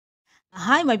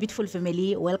Hi, my beautiful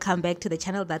family. Welcome back to the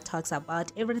channel that talks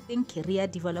about everything career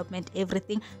development,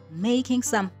 everything making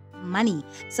some money.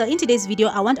 So, in today's video,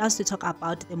 I want us to talk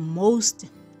about the most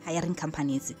hiring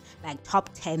companies, like top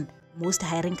 10 most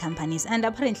hiring companies, and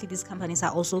apparently these companies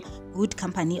are also good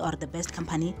company or the best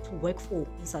company to work for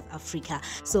in South Africa.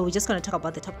 So we're just going to talk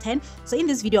about the top 10. So in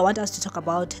this video I want us to talk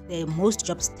about the most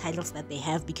jobs titles that they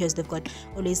have, because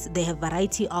they have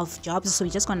variety of jobs. So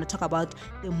we're just going to talk about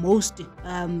the most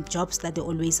jobs that they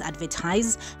always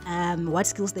advertise, what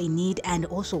skills they need, and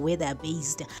also where they're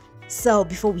based. So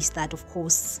before we start, of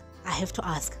course, I have to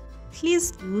ask,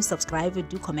 please do subscribe,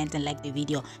 do comment, and like the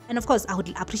video. And of course, I would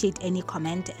appreciate any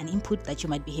comment and input that you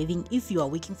might be having if you are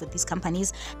working for these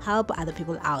companies. Help other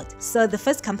people out. So the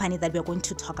first company that we're going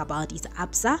to talk about is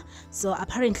Absa. So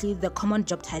apparently the common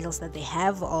job titles that they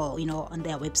have, or on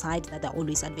their website that they're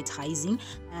always advertising,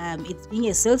 it's being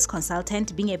a sales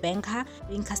consultant, being a banker,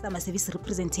 being customer service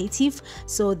representative.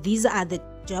 So these are the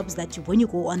jobs that when you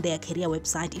go on their career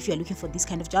website, if you're looking for these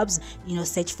kind of jobs,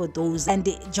 search for those. And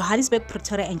Johannesburg,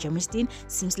 Pretoria, and Germiston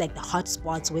seems like the hot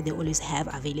spots where they always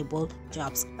have available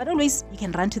jobs. But always you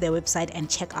can run to their website and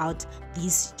check out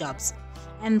these jobs.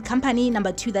 And company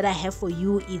number 2 that I have for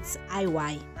you is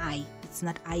IYI. It's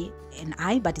not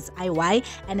I, but it's IY,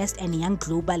 Ernst & Young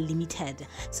Global Limited.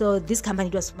 So this company,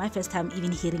 it was my first time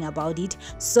even hearing about it.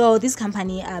 So this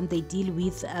company, they deal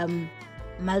with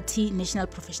multinational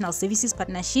professional services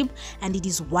partnership, and it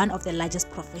is one of the largest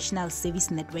professional service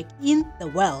network in the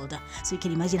world. So you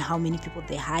can imagine how many people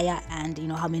they hire and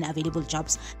how many available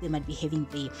jobs they might be having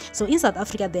there. So in South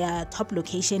Africa, their top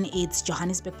location is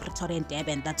Johannesburg, Pretoria, and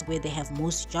Durban. That's where they have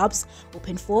most jobs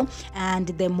open for, and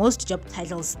the most job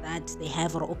titles that they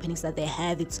have, or openings that they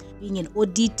have, it's being an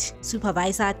audit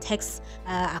supervisor, tax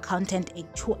accountant,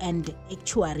 and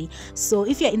actuary. So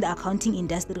if you're in the accounting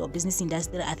industry or business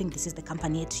industry, I think this is the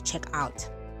company to check out.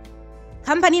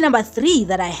 Company number 3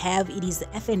 that I have, it is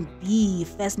FNB,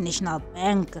 First National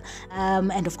Bank,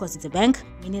 and of course it's a bank,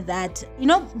 meaning that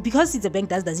because it's a bank,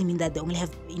 doesn't mean that they only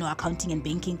have accounting and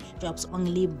banking jobs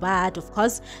only. But of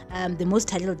course, the most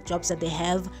titled jobs that they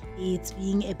have, it's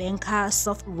being a banker,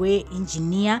 software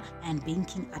engineer, and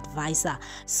banking advisor.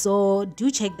 So do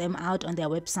check them out on their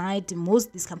website. Most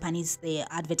of these companies, they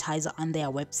advertise on their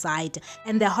website,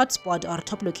 and their hotspot or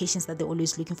top locations that they're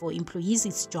always looking for employees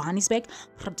is Johannesburg,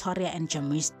 Pretoria, and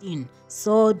Germiston.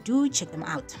 So do check them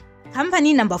out.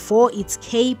 Company number 4, it's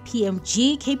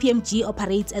KPMG. KPMG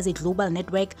operates as a global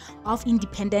network of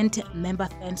independent member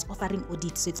firms offering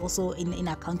audit. So it's also in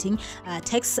accounting,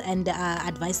 tax, and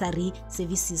advisory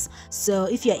services. So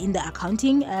if you're in the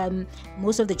accounting,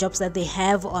 most of the jobs that they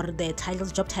have, or the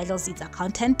job titles, it's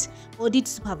accountant, audit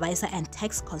supervisor, and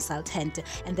tax consultant.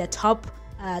 And their top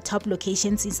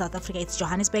locations in South Africa, it's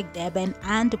Johannesburg, Durban,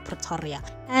 and Pretoria.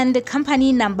 And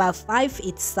company number 5,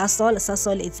 it's Sasol.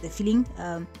 Sasol, it's the filling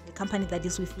company that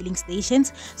deals with filling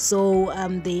stations. So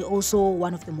they also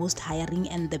one of the most hiring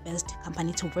and the best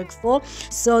company to work for.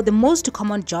 So the most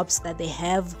common jobs that they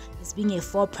have is being a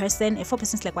 4-person. A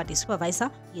 4-person is like what, a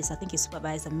supervisor? Yes, I think a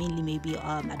supervisor, mainly maybe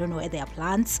I don't know, at their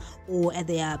plants or at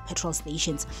their petrol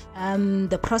stations.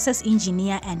 The process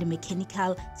engineer and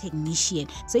mechanical technician.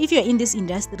 So if you're in this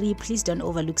industry, please don't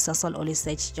overlook Sasol. Always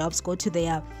search jobs, go to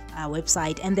their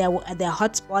website, and their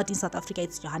hotspot in South Africa,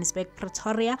 it's Johannesburg,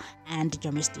 Pretoria, and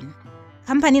Germiston.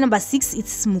 Company number 6,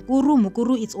 it's Mukuru.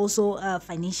 Mukuru, it's also a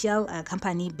financial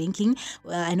company, banking.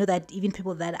 I know that even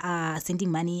people that are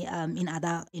sending money in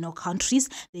other countries,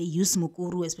 they use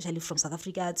Mukuru, especially from South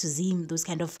Africa, to Zim, those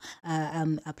kind of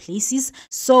places.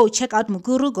 So check out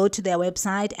Mukuru, go to their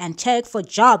website and check for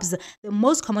jobs. The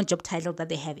most common job title that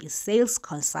they have is sales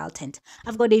consultant.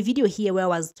 I've got a video here where I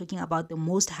was talking about the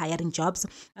most hiring jobs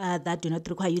that do not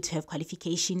require you to have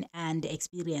qualification and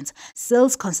experience.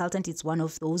 Sales consultant is one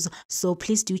of those. So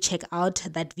please do check out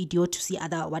that video to see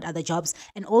what other jobs.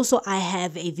 And also I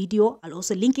have a video, I'll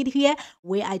also link it here,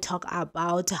 where I talk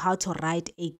about how to write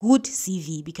a good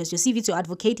CV, because your CV to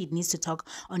advocate, it needs to talk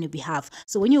on your behalf.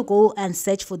 So when you go and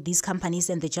search for these companies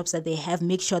and the jobs that they have,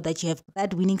 make sure that you have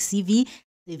that winning CV.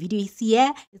 The video is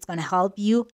here, it's going to help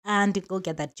you, and go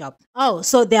get that job. Oh,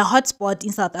 so their hotspot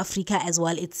in South Africa as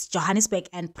well, it's Johannesburg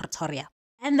and Pretoria.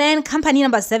 And then company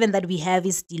number 7 that we have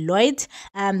is Deloitte.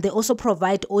 They also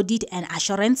provide audit and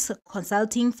assurance,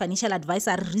 consulting, financial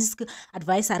advisory, risk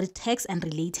advisory, tax, and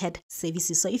related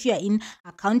services. So if you are in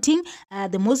accounting,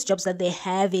 the most jobs that they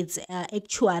have, it's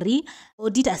actuary,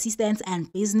 audit assistants,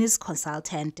 and business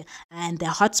consultant. And the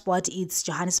hotspot is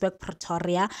Johannesburg,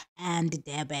 Pretoria, and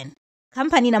Durban.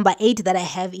 Company number 8 that I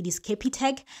have, it is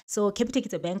Capitec. So Capitec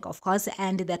is a bank, of course,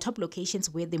 and their top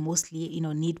locations where they mostly,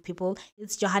 need people.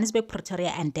 It's Johannesburg,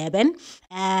 Pretoria, and Durban.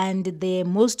 And the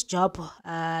most job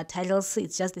titles,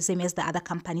 it's just the same as the other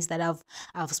companies that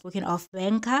I've spoken of: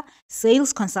 banker,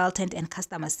 sales consultant, and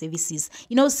customer services.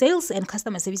 Sales and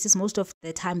customer services, most of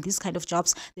the time, these kind of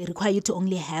jobs, they require you to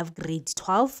only have grade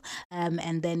 12,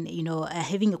 and then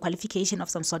having a qualification of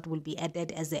some sort will be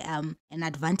added as an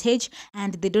advantage,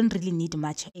 and they don't really need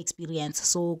much experience.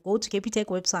 So go to Capitec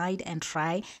website and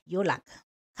try your luck.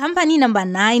 Company number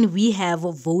 9, we have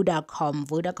Vodacom.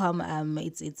 Vodacom,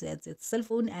 it's cell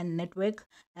phone and network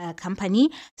company.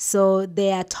 So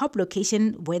their top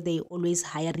location where they always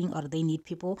hiring or they need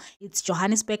people, it's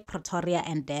Johannesburg, Pretoria,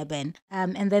 and Durban.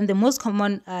 And then the most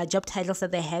common job titles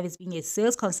that they have is being a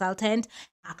sales consultant,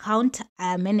 account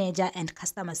manager, and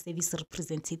customer service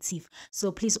representative.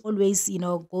 So please always,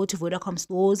 go to Vodacom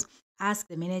stores, ask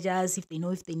the managers if they know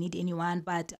if they need anyone,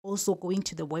 but also going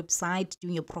to the website,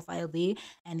 doing your profile there,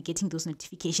 and getting those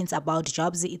notifications about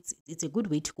jobs. It's a good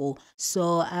way to go.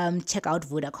 So check out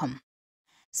Vodacom.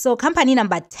 So company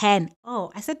number 10. Oh,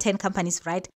 I said 10 companies,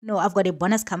 right? No, I've got a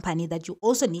bonus company that you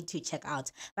also need to check out.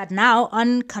 But now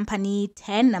on company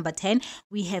 10, number 10,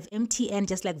 we have MTN,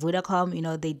 just like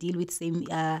Vodacom. They deal with same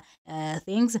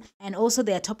things. And also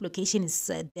their top location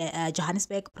is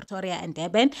Johannesburg, Pretoria, and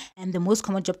Durban. And the most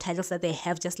common job titles that they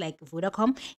have, just like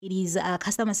Vodacom, it is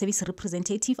customer service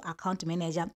representative, account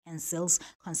manager, and sales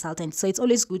consultant. So it's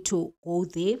always good to go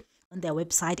there on their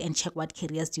website and check what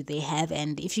careers do they have,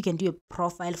 and if you can do a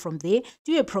profile from there,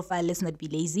 do a profile. Let's not be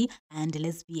lazy, and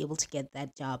let's be able to get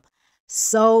that job.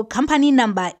 So company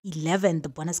number 11, the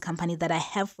bonus company that I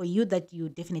have for you that you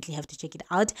definitely have to check it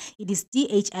out, it is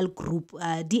DHL Group.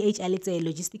 DHL, it's a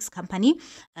logistics company,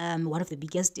 one of the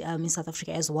biggest in South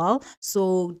Africa as well.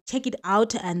 So check it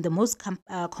out. And the most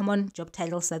common job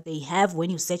titles that they have when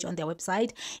you search on their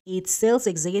website, it's sales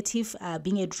executive,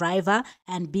 being a driver,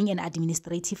 and being an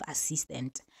administrative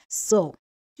assistant. So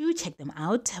do check them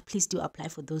out. Please do apply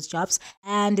for those jobs.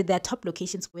 And their top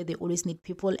locations where they always need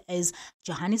people is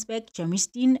Johannesburg,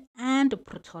 Germiston, and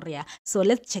Pretoria. So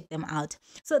let's check them out.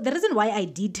 So the reason why I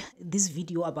did this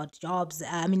video about jobs,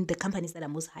 the companies that are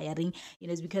most hiring,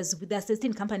 is because there are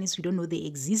certain companies we don't know they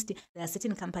exist. There are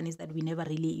certain companies that we never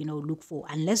really, look for.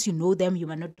 Unless you know them, you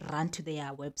might not run to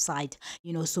their website,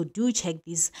 So do check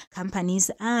these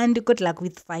companies, and good luck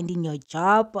with finding your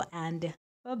job. And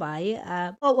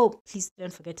bye-bye. Please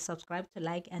don't forget to subscribe, to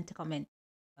like, and to comment.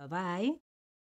 Bye-bye.